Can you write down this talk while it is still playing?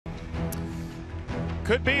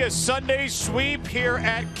Could be a Sunday sweep here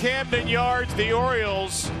at Camden Yards. The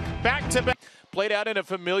Orioles back-to-back. Played out in a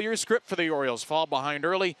familiar script for the Orioles. Fall behind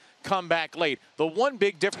early, come back late. The one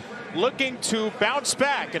big difference, looking to bounce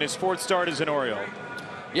back in his fourth start as an Oriole.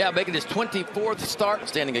 Yeah, making his 24th start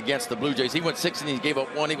standing against the Blue Jays. He went 6 innings, gave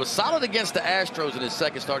up 1. He was solid against the Astros in his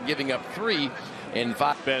second start, giving up 3 in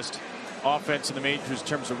 5. Best offense in the majors in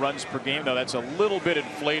terms of runs per game. Now that's a little bit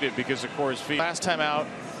inflated because of Coors Field. Last time out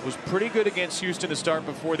was pretty good against Houston to start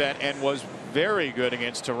before that, and was very good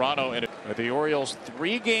against Toronto. And the Orioles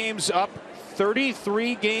 3 games up,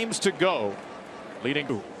 33 games to go,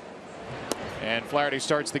 leading. And Flaherty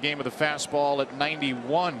starts the game with a fastball at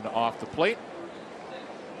 91 off the plate.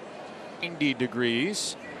 90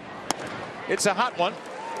 degrees. It's a hot one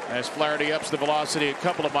as Flaherty ups the velocity a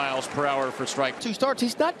couple of miles per hour for strike. 2 starts,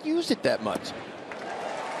 he's not used it that much.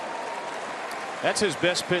 That's his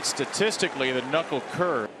best pitch statistically, the knuckle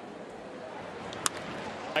curve.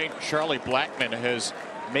 Charlie Blackmon has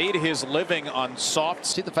made his living on soft.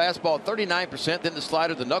 See the fastball at 39%, then the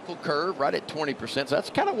slider, the knuckle curve right at 20%. So that's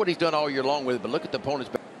kind of what he's done all year long with it. But look at the opponent's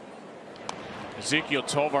back. Ezekiel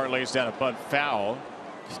Tovar lays down a bunt foul.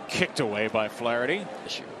 Kicked away by Flaherty.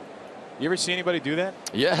 You ever see anybody do that?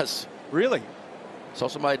 Yes. Really? Saw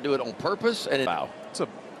somebody do it on purpose, and wow. It's a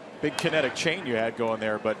big kinetic chain you had going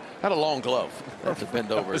there, but had a long glove. That's to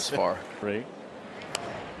bend over as far. You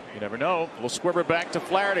never know. We'll squibber back to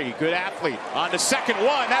Flaherty. Good athlete. On to second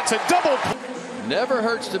one. That's a double. Never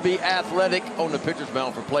hurts to be athletic on the pitcher's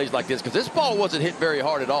mound for plays like this, because this ball wasn't hit very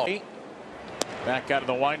hard at all. Back out of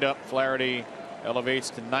the windup. Flaherty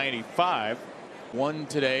elevates to 95. 1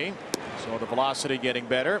 today, so the velocity getting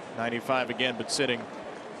better. 95 again, but sitting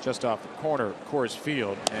just off the corner of Coors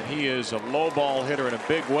Field. And he is a low ball hitter in a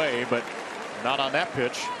big way, but not on that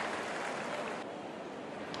pitch.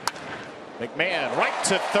 McMahon right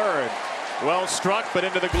to third. Well struck, but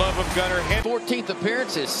into the glove of Gunnar. 14th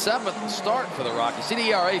appearance, his 7th start for the Rockies.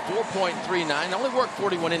 CDRA 4.39. Only worked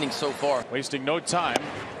 41 innings so far. Wasting no time.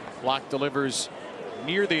 Block delivers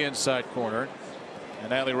near the inside corner.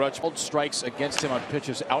 And Adley Rutschman strikes against him on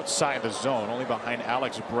pitches outside the zone, only behind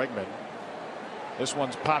Alex Bregman. This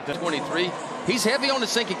one's popped in. 23. He's heavy on the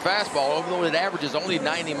sinking fastball, although it averages only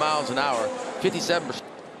 90 miles an hour, 57%.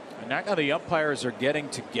 And now the umpires are getting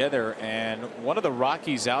together, and one of the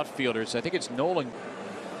Rockies outfielders, I think it's Nolan.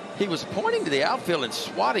 He was pointing to the outfield and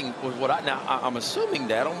swatting was what I'm assuming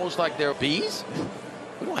that almost like they're bees.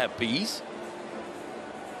 We don't have bees.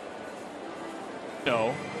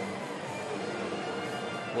 No.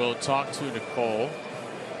 We'll talk to Nicole.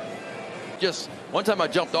 Just one time I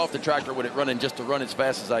jumped off the tractor with it running just to run as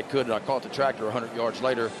fast as I could, and I caught the tractor 100 yards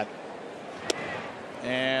later.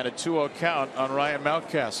 And a 2-0 count on Ryan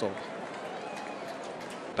Mountcastle.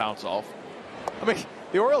 Bounce off. I mean,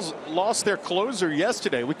 the Orioles lost their closer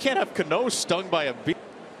yesterday. We can't have Cano stung by a bee.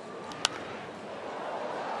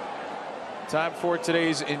 Time for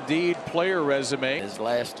today's Indeed player resume. His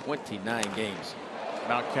last 29 games.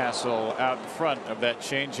 Mountcastle out in front of that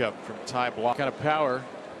changeup from Ty Block. Kind of power.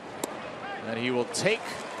 And he will take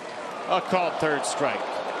a called third strike.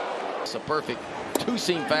 It's a perfect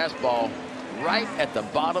 2-seam fastball right at the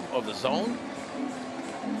bottom of the zone.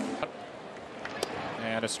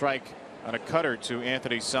 And a strike on a cutter to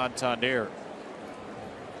Anthony Santander.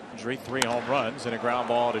 3 home runs and a ground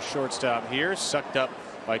ball to shortstop here. Sucked up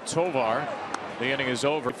by Tovar. The inning is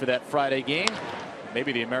over for that Friday game.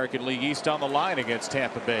 Maybe the American League East on the line against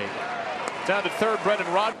Tampa Bay. Down to third, Brendan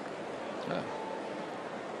Rod.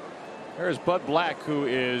 There's Bud Black, who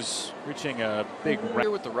is reaching a big here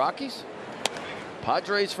with the Rockies.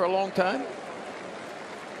 Padres for a long time.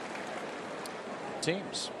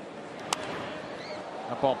 Teams.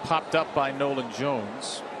 That ball popped up by Nolan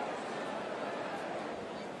Jones.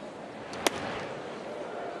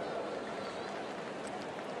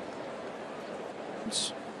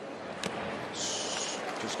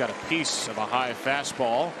 Just got a piece of a high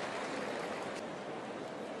fastball.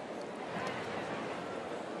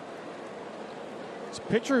 It's a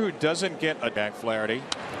pitcher who doesn't get a back Flaherty.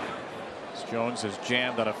 Jones is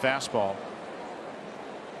jammed on a fastball.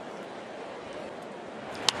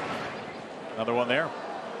 Another one there.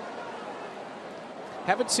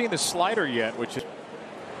 Haven't seen the slider yet, which is.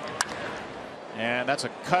 And that's a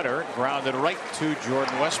cutter grounded right to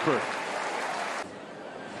Jordan Westbrook.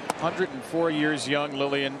 104 years young,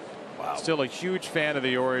 Lillian. Wow. Still a huge fan of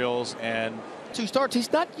the Orioles, and 2 starts,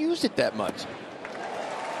 he's not used it that much.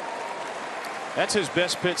 that's his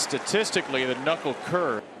best pitch statistically, the knuckle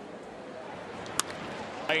curve.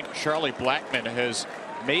 Charlie Blackmon has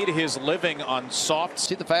made his living on soft.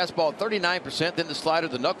 See the fastball at 39%, then the slider,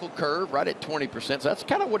 the knuckle curve right at 20%. So that's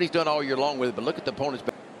kind of what he's done all year long with it. But look at the opponent's.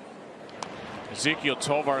 Ezekiel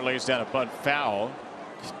Tovar lays down a bunt foul.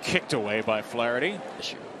 Kicked away by Flaherty.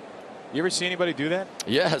 You ever see anybody do that?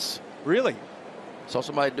 Yes. Really? Saw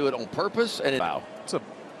somebody do it on purpose, and wow. It's a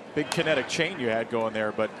big kinetic chain you had going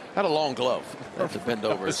there, but had a long glove. That's to bend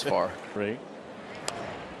over as far. You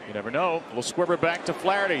never know. We'll squibber back to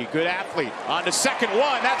Flaherty. Good athlete. On to second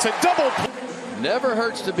one. That's a double. Never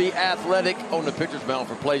hurts to be athletic on the pitcher's mound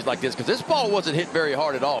for plays like this, because this ball wasn't hit very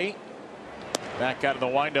hard at all. Back out of the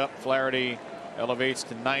windup. Flaherty elevates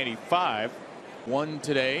to 95. One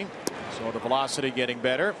today, so the velocity getting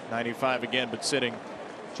better. 95 again, but sitting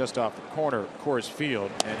just off the corner of Coors Field,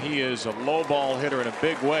 and he is a low ball hitter in a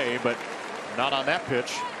big way, but not on that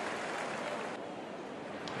pitch.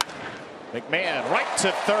 McMahon right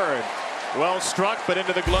to third. Well struck, but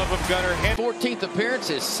into the glove of Gunnar Henderson. 14th appearance,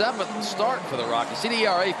 his 7th start for the Rockies.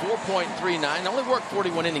 CDRA 4.39. Only worked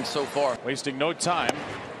 41 innings so far. Wasting no time.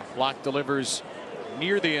 Block delivers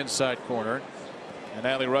near the inside corner. And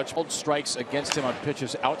Adley Rutschman strikes against him on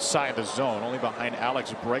pitches outside the zone, only behind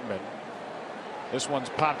Alex Bregman. This one's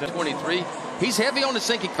popped in. 23. He's heavy on the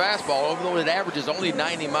sinking fastball, although it averages only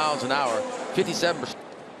 90 miles an hour, 57%.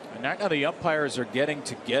 And now the umpires are getting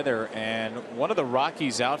together, and one of the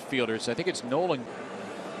Rockies outfielders, I think it's Nolan.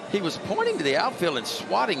 He was pointing to the outfield and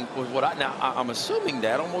swatting was what I'm assuming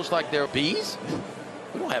that almost like they're bees.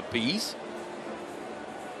 We don't have bees.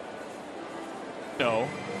 No.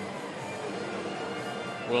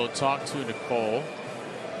 We'll talk to Nicole.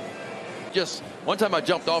 Just one time I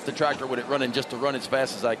jumped off the tractor with it running just to run as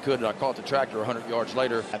fast as I could, and I caught the tractor 100 yards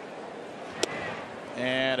later.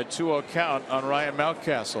 And a 2-0 count on Ryan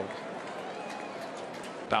Mountcastle.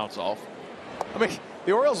 Bounce off. I mean,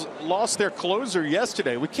 the Orioles lost their closer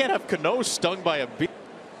yesterday. We can't have Cano stung by a bee.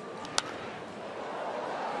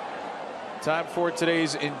 Time for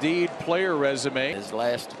today's Indeed player resume. His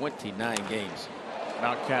last 29 games.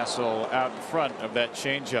 Mountcastle out in front of that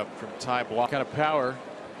changeup from Ty Block. Kind of power.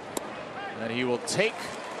 And he will take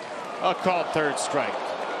a called third strike.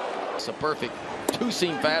 It's a perfect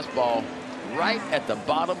two-seam fastball right at the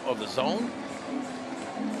bottom of the zone.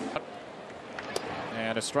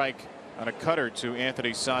 And a strike on a cutter to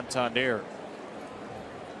Anthony Santander.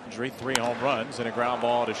 3 home runs and a ground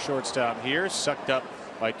ball to shortstop here. Sucked up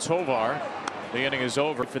by Tovar. The inning is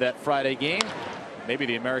over for that Friday game. Maybe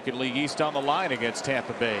the American League East on the line against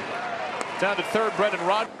Tampa Bay. Down to third, Brendan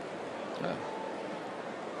Rod.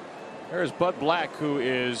 There's Bud Black, who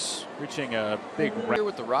is reaching a big here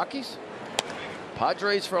with the Rockies.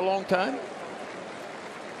 Padres for a long time.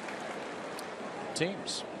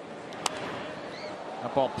 Teams.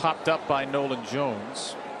 That ball popped up by Nolan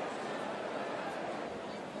Jones.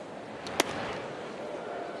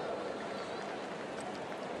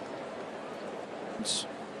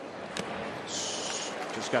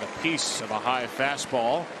 Just got a piece of a high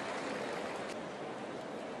fastball.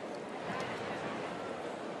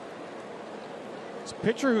 It's a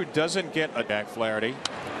pitcher who doesn't get a back Flaherty.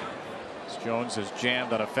 Jones is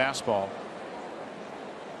jammed on a fastball.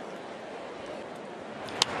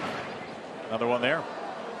 Another one there.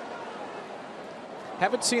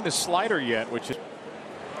 Haven't seen the slider yet, which is.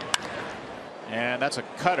 And that's a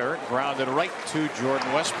cutter grounded right to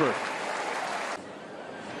Jordan Westbrook.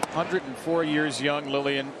 104 years young,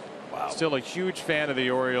 Lillian. Wow. Still a huge fan of the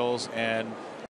Orioles, and